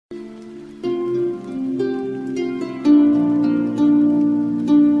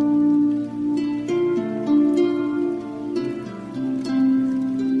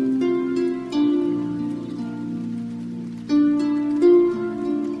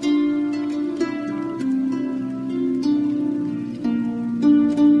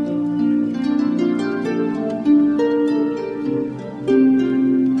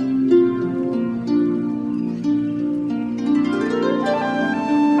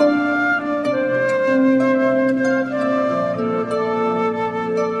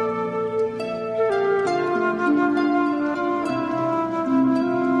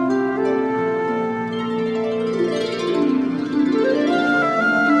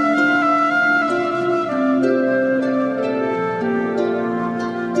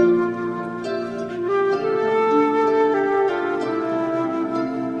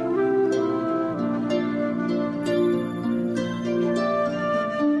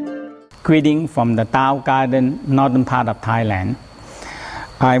greeting from the Tao Garden, northern part of Thailand.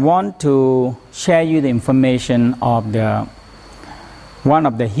 I want to share you the information of one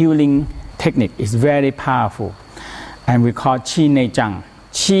of the healing technique. Is very powerful, and we call Qi Nei Zhang.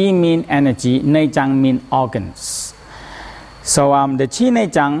 Qi mean energy, Nei Zhang mean organs. So the Qi Nei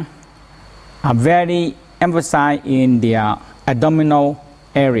Zhang are very emphasized in the abdominal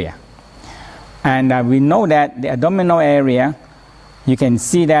area, and we know that the abdominal area, you can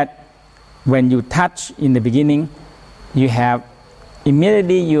see that when you touch in the beginning, you have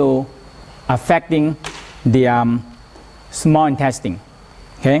immediately you affecting the small intestine,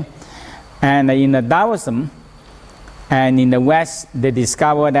 okay? And in the Taoism and in the West, they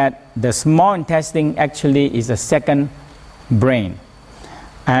discover that the small intestine actually is a second brain,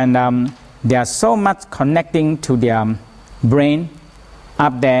 and they are so much connecting to the brain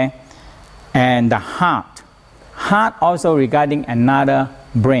up there, and the heart also regarding another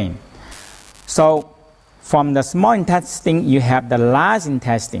brain. So from the small intestine, you have the large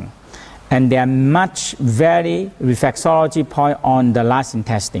intestine, and there are much very reflexology point on the large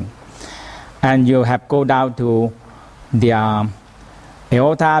intestine. And you have go down to the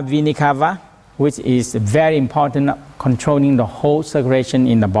aorta vena cava, which is very important, controlling the whole circulation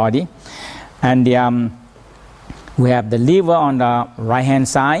in the body. And we have the liver on the right hand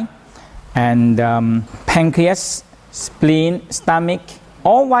side, and pancreas, spleen, stomach.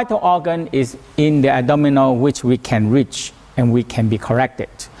 All vital organ is in the abdominal, which we can reach and we can be corrected.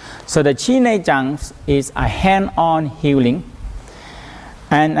 So the Qi Nei Zhang is a hand-on healing.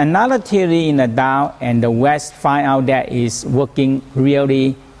 And another theory in the Tao and the West find out that is working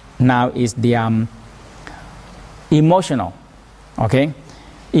really now is the emotional, okay?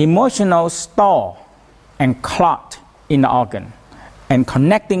 Emotional store and clot in the organ and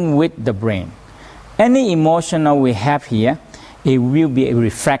connecting with the brain. Any emotional we have here, it will be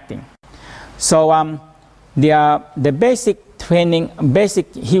reflecting. So the basic training,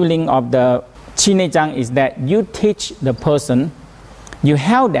 basic healing of the Qi Nei Zhang is that you teach the person, you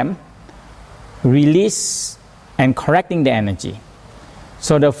help them release and correcting the energy.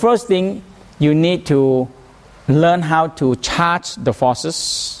 So the first thing, you need to learn how to charge the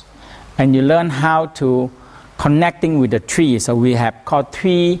forces, and you learn how to connecting with the tree. So we have called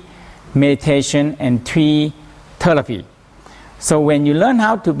tree meditation and tree therapy. So when you learn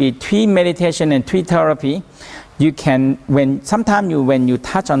how to be tree meditation and tree therapy, you can, when you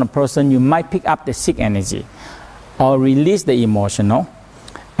touch on a person, you might pick up the sick energy or release the emotional,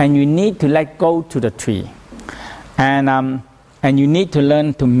 and you need to let go to the tree. And you need to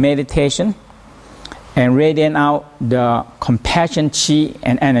learn to meditation and radiate out the compassion chi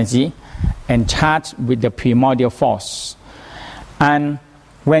and energy and charge with the primordial force. And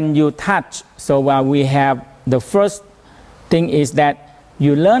when you touch, so we have the first thing is that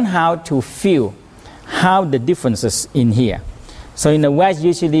you learn how to feel how the differences in here. So in the West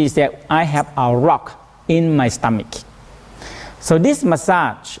usually is that I have a rock in my stomach. So this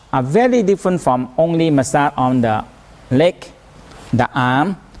massage are very different from only massage on the leg, the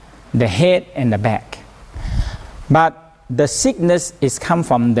arm, the head and the back. But the sickness is come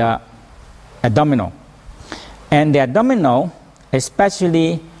from the abdominal. And the abdominal,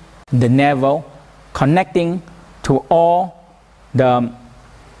 especially the navel, connecting to all the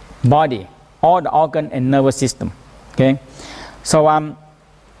body, all the organ and nervous system. Okay, so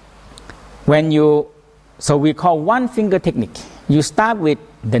so we call one finger technique. You start with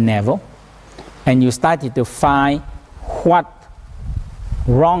the navel, and you started to find what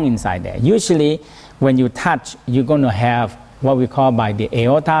wrong inside there. Usually, when you touch, you're going to have what we call by the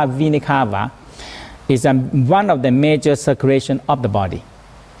aorta vena cava, is one of the major circulation of the body.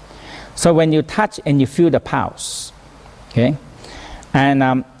 So when you touch and you feel the pulse, okay,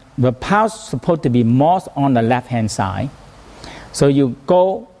 and the pulse is supposed to be most on the left hand side. So you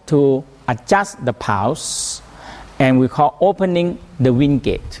go to adjust the pulse, and we call opening the wind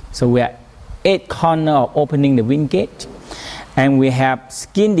gate. So we are 8 corners of opening the wind gate, and we have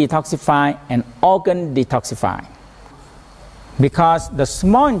skin detoxify and organ detoxify. Because the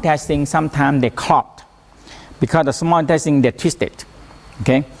small intestine sometimes they clot, because the small intestine they're twisted,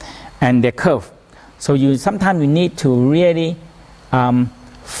 okay, and they curve. So sometimes you need to really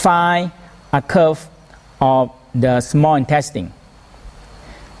find a curve of the small intestine.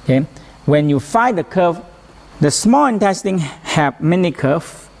 Okay, when you find the curve, the small intestine have many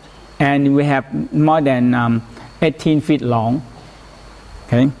curves, and we have more than 18 feet long.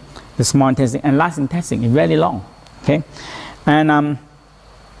 Okay, the small intestine and large intestine is very long. Okay, and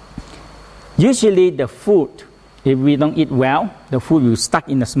usually the food, if we don't eat well, the food will stuck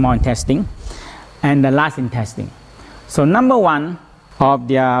in the small intestine and the large intestine. So number one, of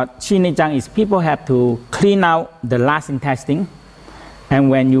the Qi Ni Zhang is people have to clean out the large intestine, and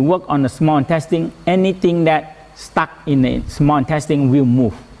when you work on the small intestine, anything that stuck in the small intestine will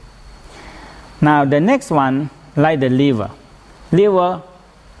move. Now the next one, like the liver. Liver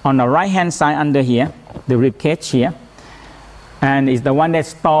on the right hand side under here, the rib cage here, and is the one that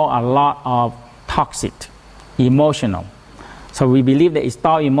stores a lot of toxic, emotional. So we believe that it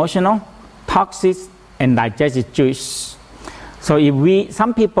stores emotional, toxic, and digestive juice. So if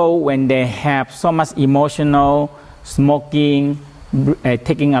some people, when they have so much emotional, smoking,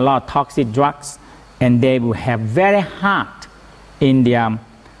 taking a lot of toxic drugs, and they will have very hard in the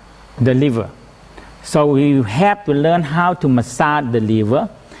liver. So we have to learn how to massage the liver,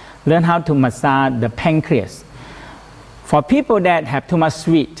 learn how to massage the pancreas. For people that have too much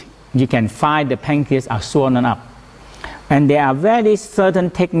sweet, you can find the pancreas are swollen up. And there are very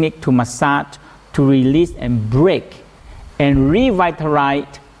certain techniques to massage, to release and break and revitalize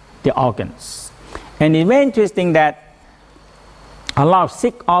the organs. And it's very interesting that a lot of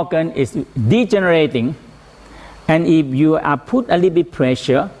sick organ is degenerating, and if you are put a little bit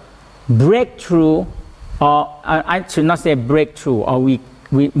pressure, breakthrough, or I should not say breakthrough, or we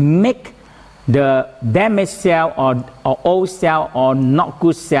make the damaged cell or old cell or not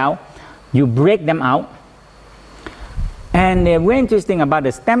good cell, you break them out. And very interesting about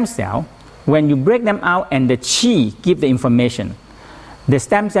the stem cell, when you break them out and the qi give the information, the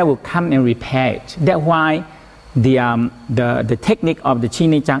stem cell will come and repair it. That's why the technique of the Qi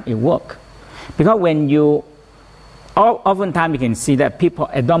Ni Zhang it work. Because when you, oftentimes you can see that people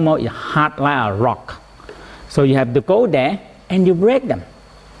abdominal is hard like a rock. So you have to go there and you break them.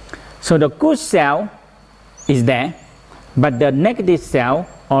 So the good cell is there, but the negative cell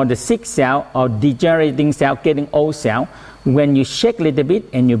or the sick cell or degenerating cell, getting old cell, when you shake a little bit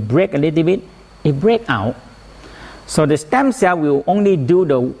and you break a little bit, it breaks out. So the stem cell will only do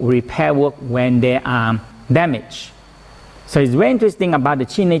the repair work when they are damaged. So it's very interesting about the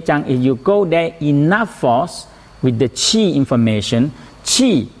Qi Ni Zhang is you go there enough force with the qi information.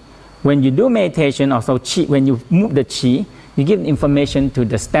 Qi, when you do meditation, also qi, when you move the qi, you give information to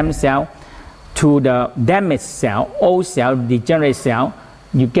the stem cell, to the damaged cell, old cell, degenerate cell,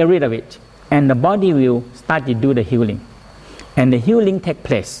 you get rid of it. And the body will start to do the healing. And the healing takes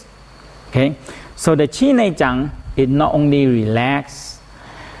place. Okay? So the Qi Ni Zhang is not only relax.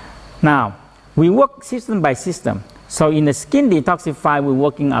 Now, we work system by system. So in the skin detoxify, we're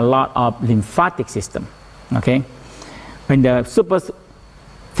working a lot of lymphatic system. Okay? When the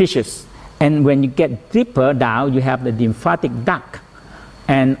superficious, and when you get deeper down, you have the lymphatic duct.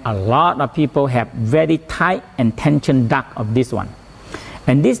 And a lot of people have very tight and tension duct of this one.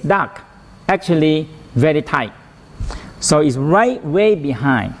 And this duct actually very tight. So it's right way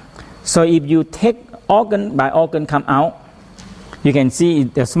behind. So if you take organ by organ come out, you can see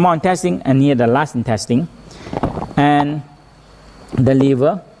the small intestine and here the large intestine, and the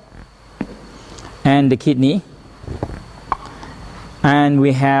liver, and the kidney, and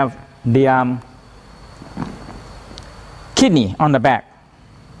we have the kidney on the back.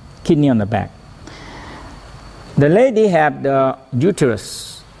 Kidney on the back. The lady have the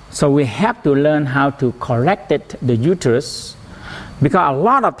uterus, so we have to learn how to correct it, the uterus, because a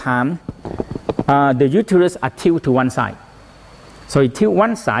lot of time the uterus are tilted to one side. So you tilt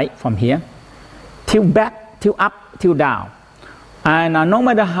one side from here, tilt back, tilt up, tilt down. And no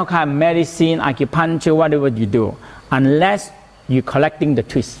matter how kind of medicine, acupuncture, whatever you do, unless you're collecting the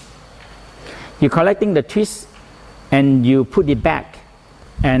twist. You're collecting the twist and you put it back,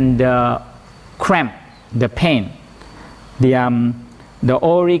 and the cramp, the pain, the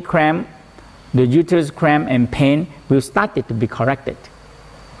ovary cramp, the uterus cramp and pain will start to be corrected.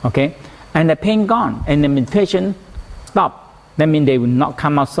 Okay? And the pain gone, and the meditation stop. That means they will not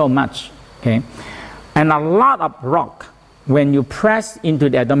come out so much. Okay? And a lot of rock, when you press into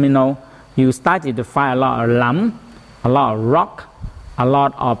the abdominal, you started to find a lot of lump, a lot of rock, a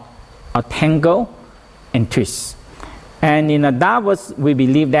lot of tangle and twist. And in the Taoist, we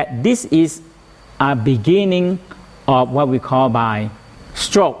believe that this is a beginning of what we call by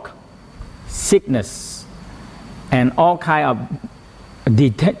stroke, sickness, and all kind of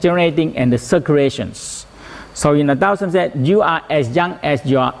degenerating and the circulations. So in the Taoism said, you are as young as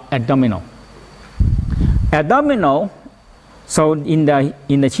your abdominal. Abdominal, so in the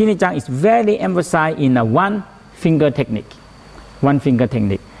Qi Ni Zhang, is very emphasized in a one finger technique. One finger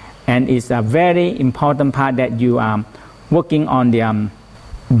technique. And it's a very important part that you are working on the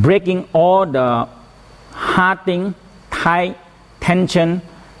breaking all the hardening, tight, tension,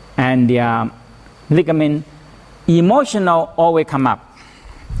 and the ligament. Emotional always come up.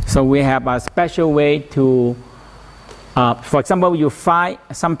 So we have a special way to For example, you find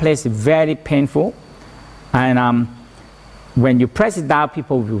some place very painful, and when you press it down,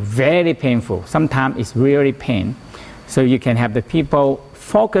 people will be very painful. Sometimes it's really pain. So you can have the people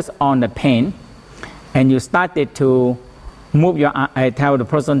focus on the pain, and you started to move your eye. I tell the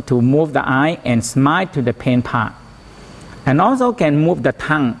person to move the eye and smile to the pain part. And also can move the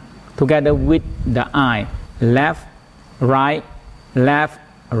tongue together with the eye, left, right,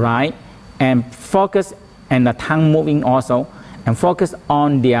 and focus, and the tongue moving also, and focus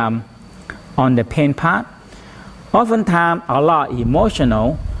on the pain part. Oftentimes, a lot of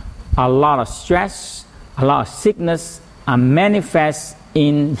emotional, a lot of stress, a lot of sickness are manifest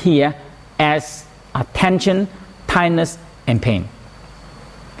in here as tension, tightness, and pain.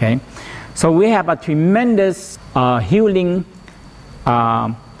 Okay, so we have a tremendous healing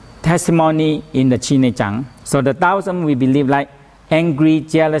testimony in the Qi Nei Chang. So the Taoism, we believe, like angry,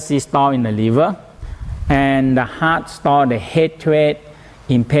 jealousy store in the liver, and the heart store the hatred,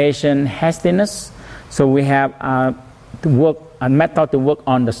 impatience, hastiness. So we have a method to work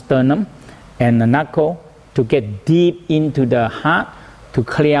on the sternum and the knuckle to get deep into the heart to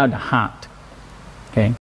clear the heart. Okay.